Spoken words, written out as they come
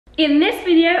In this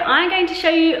video, I'm going to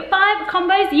show you 5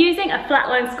 combos using a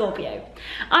Flatline Scorpio.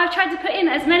 I've tried to put in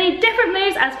as many different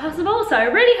moves as possible, so I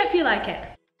really hope you like it.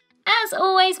 As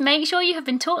always, make sure you have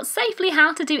been taught safely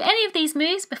how to do any of these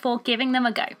moves before giving them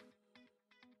a go.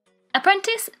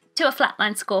 Apprentice to a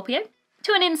Flatline Scorpio,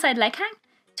 to an inside leg hang,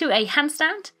 to a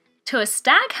handstand, to a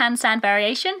stag handstand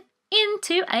variation,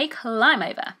 into a climb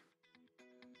over.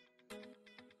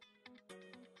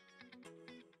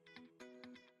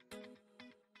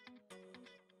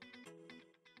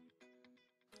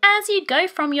 As you go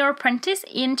from your apprentice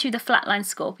into the Flatline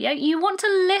Scorpio, you want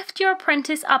to lift your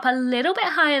apprentice up a little bit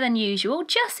higher than usual,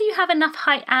 just so you have enough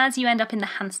height as you end up in the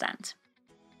handstand.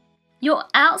 Your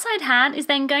outside hand is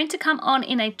then going to come on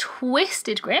in a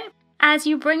twisted grip as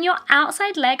you bring your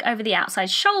outside leg over the outside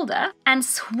shoulder and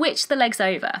switch the legs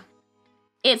over.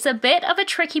 It's a bit of a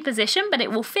tricky position, but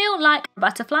it will feel like a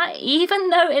butterfly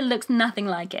even though it looks nothing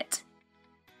like it.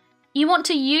 You want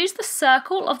to use the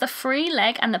circle of the free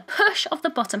leg and the push of the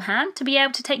bottom hand to be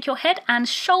able to take your head and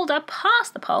shoulder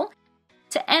past the pole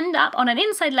to end up on an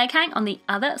inside leg hang on the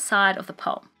other side of the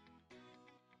pole.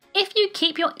 If you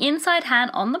keep your inside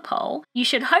hand on the pole, you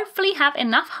should hopefully have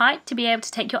enough height to be able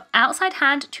to take your outside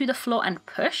hand to the floor and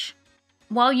push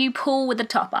while you pull with the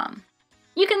top arm.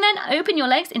 You can then open your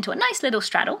legs into a nice little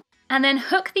straddle and then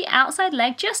hook the outside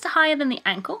leg just higher than the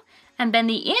ankle and bend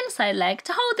the inside leg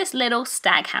to hold this little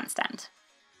stag handstand.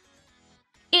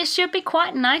 It should be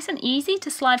quite nice and easy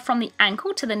to slide from the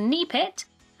ankle to the knee pit,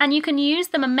 and you can use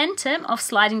the momentum of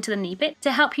sliding to the knee pit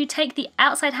to help you take the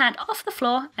outside hand off the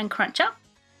floor and crunch up,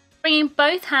 bringing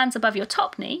both hands above your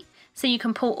top knee so you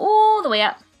can pull all the way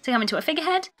up to come into a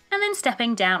figurehead and then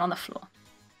stepping down on the floor.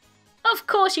 Of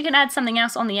course, you can add something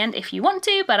else on the end if you want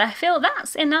to, but I feel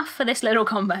that's enough for this little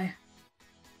combo.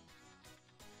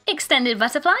 Extended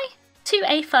butterfly to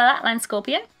a Flatline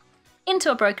Scorpio,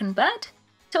 into a broken bird,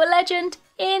 to a legend,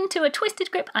 into a twisted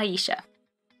grip Aisha.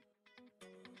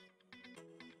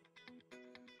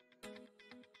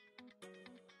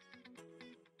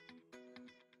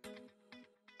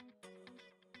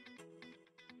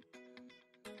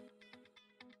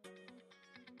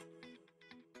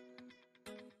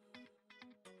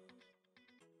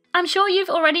 I'm sure you've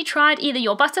already tried either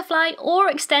your butterfly or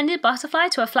extended butterfly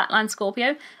to a Flatline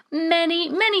Scorpio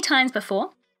many times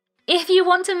before. If you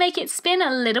want to make it spin a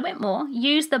little bit more,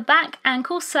 use the back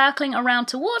ankle circling around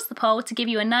towards the pole to give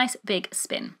you a nice big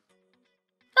spin.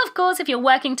 Of course, if you're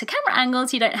working to camera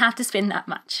angles, you don't have to spin that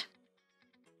much.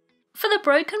 For the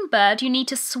broken bird, you need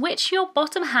to switch your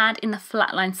bottom hand in the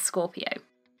Flatline Scorpio.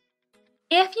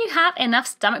 If you have enough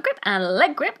stomach grip and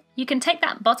leg grip, you can take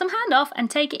that bottom hand off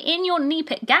and take it in your knee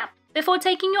pit gap before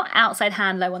taking your outside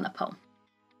hand low on the pole.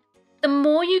 The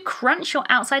more you crunch your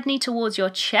outside knee towards your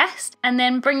chest and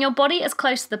then bring your body as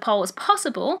close to the pole as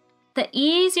possible, the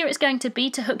easier it's going to be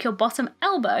to hook your bottom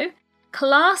elbow,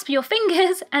 clasp your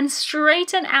fingers and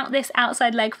straighten out this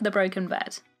outside leg for the broken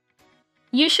bird.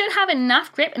 You should have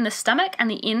enough grip in the stomach and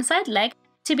the inside leg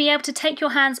to be able to take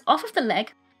your hands off of the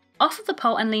leg, off of the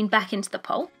pole and lean back into the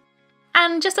pole.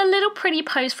 And just a little pretty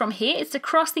pose from here is to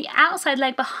cross the outside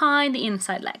leg behind the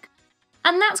inside leg.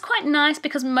 And that's quite nice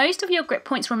because most of your grip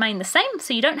points remain the same,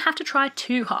 so you don't have to try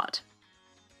too hard.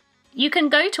 You can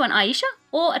go to an Aisha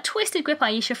or a twisted grip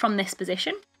Aisha from this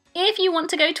position. If you want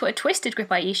to go to a twisted grip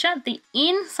Aisha, the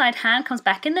inside hand comes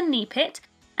back in the knee pit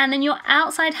and then your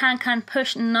outside hand can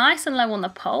push nice and low on the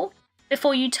pole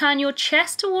before you turn your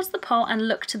chest towards the pole and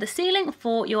look to the ceiling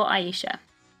for your Aisha.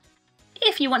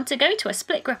 If you want to go to a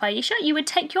split grip Aisha, you would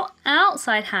take your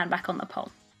outside hand back on the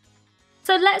pole.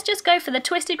 So let's just go for the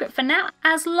twisted grip for now,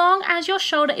 as long as your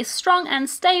shoulder is strong and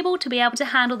stable to be able to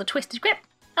handle the twisted grip.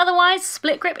 Otherwise,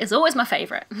 split grip is always my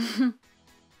favourite.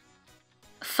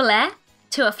 Flare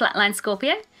to a Flatline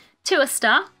Scorpio, to a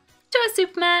star, to a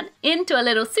Superman, into a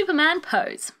little Superman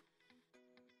pose.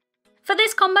 For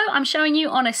this combo, I'm showing you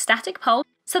on a static pole,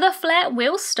 so the flare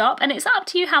will stop and it's up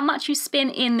to you how much you spin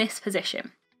in this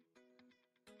position.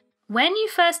 When you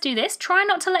first do this, try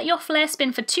not to let your flare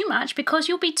spin for too much because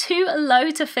you'll be too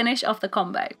low to finish off the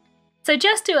combo. So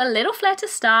just do a little flare to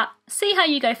start, see how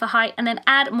you go for height, and then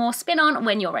add more spin on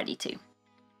when you're ready to.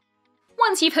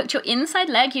 Once you've hooked your inside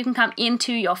leg, you can come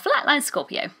into your Flatline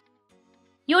Scorpio.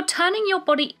 You're turning your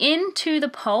body into the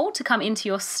pole to come into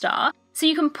your star, so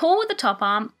you can pull with the top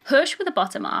arm, push with the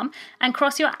bottom arm, and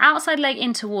cross your outside leg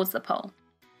in towards the pole.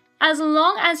 As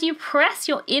long as you press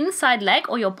your inside leg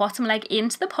or your bottom leg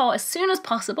into the pole as soon as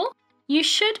possible, you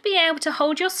should be able to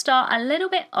hold your star a little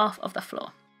bit off of the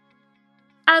floor.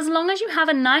 As long as you have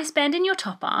a nice bend in your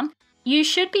top arm, you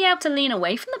should be able to lean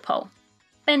away from the pole.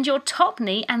 Bend your top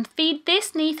knee and feed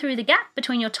this knee through the gap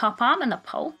between your top arm and the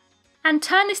pole, and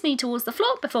turn this knee towards the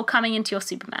floor before coming into your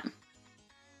Superman.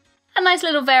 A nice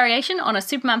little variation on a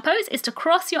Superman pose is to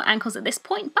cross your ankles at this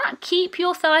point, but keep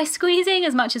your thighs squeezing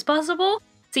as much as possible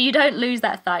so you don't lose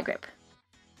that thigh grip.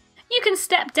 You can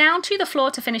step down to the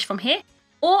floor to finish from here,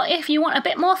 or if you want a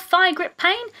bit more thigh grip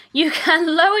pain, you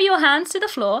can lower your hands to the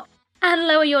floor and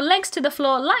lower your legs to the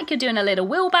floor like you're doing a little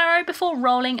wheelbarrow before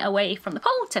rolling away from the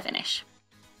pole to finish.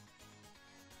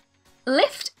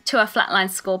 Lift to a Flatline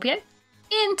Scorpio,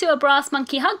 into a brass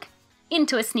monkey hug,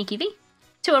 into a sneaky V,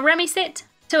 to a Remy sit,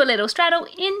 to a little straddle,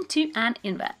 into an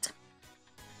invert.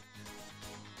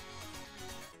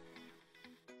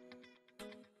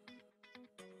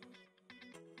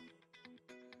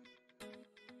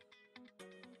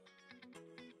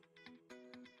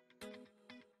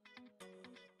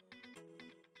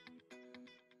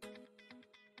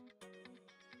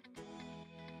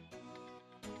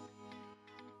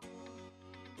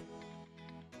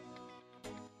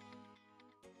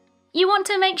 You want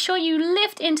to make sure you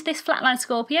lift into this Flatline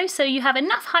Scorpio so you have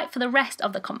enough height for the rest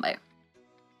of the combo.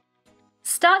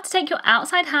 Start to take your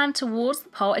outside hand towards the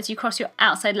pole as you cross your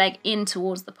outside leg in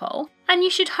towards the pole, and you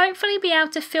should hopefully be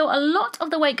able to feel a lot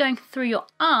of the weight going through your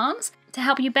arms to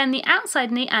help you bend the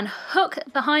outside knee and hook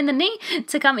behind the knee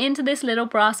to come into this little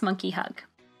brass monkey hug.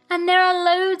 And there are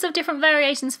loads of different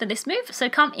variations for this move, so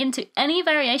come into any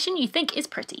variation you think is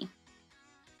pretty.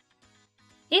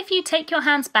 If you take your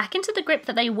hands back into the grip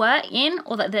that they were in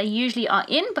or that they usually are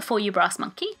in before you brass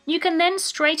monkey, you can then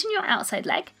straighten your outside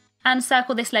leg and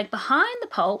circle this leg behind the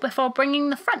pole before bringing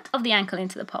the front of the ankle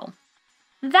into the pole.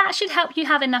 That should help you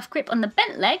have enough grip on the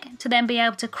bent leg to then be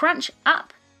able to crunch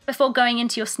up before going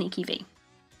into your sneaky V.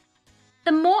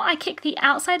 The more I kick the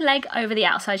outside leg over the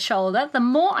outside shoulder, the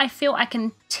more I feel I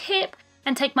can tip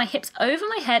and take my hips over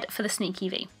my head for the sneaky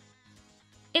V.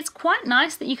 It's quite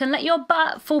nice that you can let your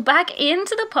butt fall back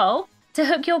into the pole to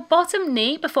hook your bottom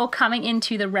knee before coming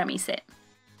into the Remy sit.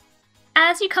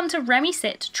 As you come to Remy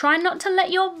sit, try not to let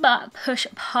your butt push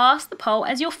past the pole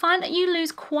as you'll find that you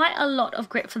lose quite a lot of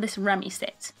grip for this Remy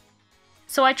sit.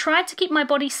 So I tried to keep my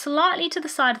body slightly to the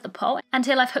side of the pole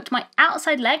until I've hooked my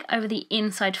outside leg over the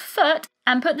inside foot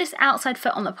and put this outside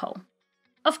foot on the pole.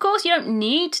 Of course, you don't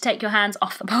need to take your hands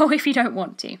off the pole if you don't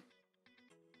want to.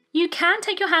 You can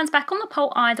take your hands back on the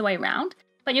pole either way round,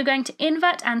 but you're going to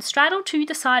invert and straddle to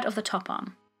the side of the top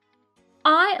arm.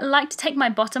 I like to take my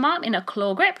bottom arm in a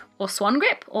claw grip or swan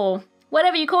grip or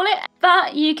whatever you call it,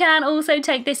 but you can also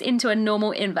take this into a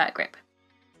normal invert grip.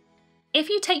 If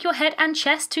you take your head and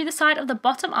chest to the side of the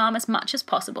bottom arm as much as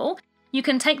possible, you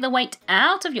can take the weight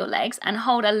out of your legs and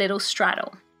hold a little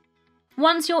straddle.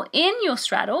 Once you're in your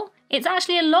straddle, it's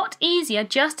actually a lot easier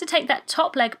just to take that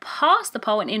top leg past the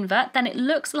pole and invert than it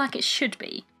looks like it should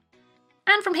be.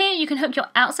 And from here you can hook your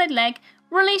outside leg,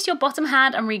 release your bottom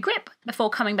hand and regrip before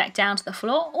coming back down to the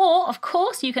floor, or of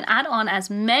course you can add on as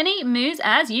many moves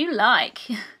as you like.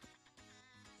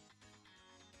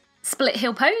 Split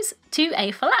heel pose to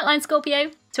a Flatline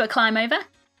Scorpio, to a climb over,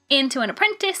 into an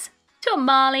apprentice, to a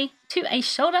Marley, to a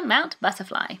shoulder mount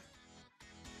butterfly.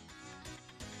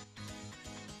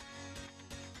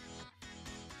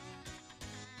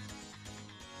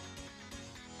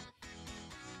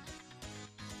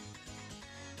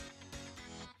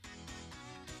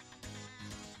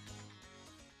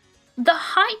 The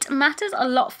height matters a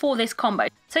lot for this combo,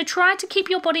 so try to keep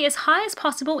your body as high as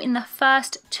possible in the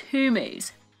first two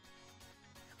moves.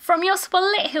 From your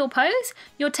split heel pose,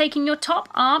 you're taking your top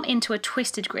arm into a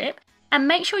twisted grip and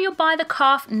make sure you're by the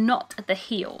calf, not at the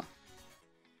heel.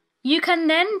 You can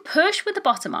then push with the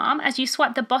bottom arm as you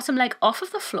swipe the bottom leg off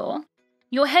of the floor.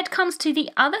 Your head comes to the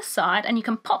other side and you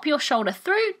can pop your shoulder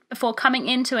through before coming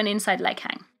into an inside leg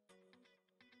hang.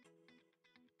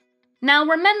 Now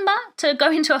remember to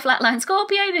go into a Flatline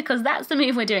Scorpio because that's the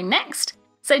move we're doing next.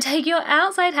 So take your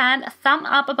outside hand, thumb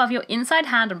up above your inside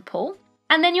hand and pull,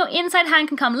 and then your inside hand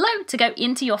can come low to go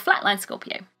into your Flatline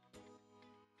Scorpio.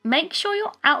 Make sure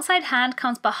your outside hand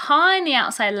comes behind the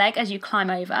outside leg as you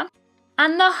climb over,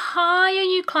 and the higher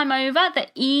you climb over, the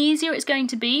easier it's going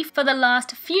to be for the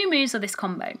last few moves of this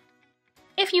combo.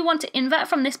 If you want to invert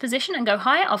from this position and go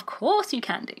higher, of course you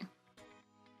can do.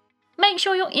 Make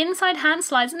sure your inside hand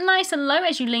slides nice and low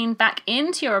as you lean back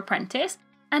into your apprentice,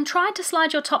 and try to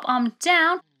slide your top arm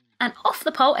down and off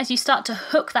the pole as you start to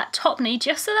hook that top knee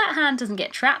just so that hand doesn't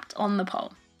get trapped on the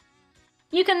pole.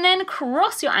 You can then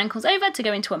cross your ankles over to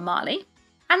go into a Marley,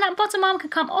 and that bottom arm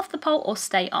can come off the pole or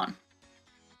stay on.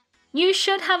 You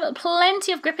should have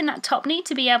plenty of grip in that top knee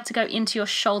to be able to go into your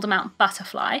shoulder mount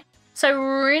butterfly, so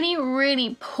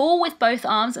really pull with both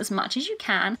arms as much as you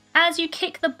can as you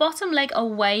kick the bottom leg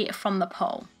away from the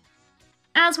pole.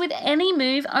 As with any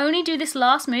move, only do this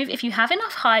last move if you have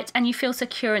enough height and you feel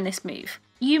secure in this move.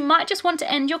 You might just want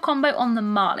to end your combo on the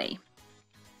Marley.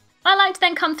 I like to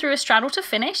then come through a straddle to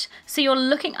finish, so you're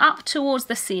looking up towards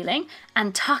the ceiling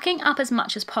and tucking up as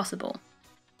much as possible.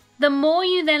 The more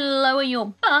you then lower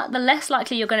your butt, the less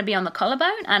likely you're going to be on the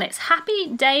collarbone, and it's happy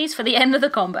days for the end of the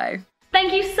combo.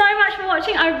 Thank you so much for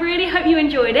watching. I really hope you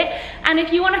enjoyed it. And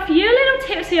if you want a few little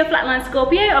tips for your Flatline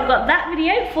Scorpio, I've got that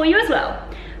video for you as well.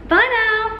 Bye now.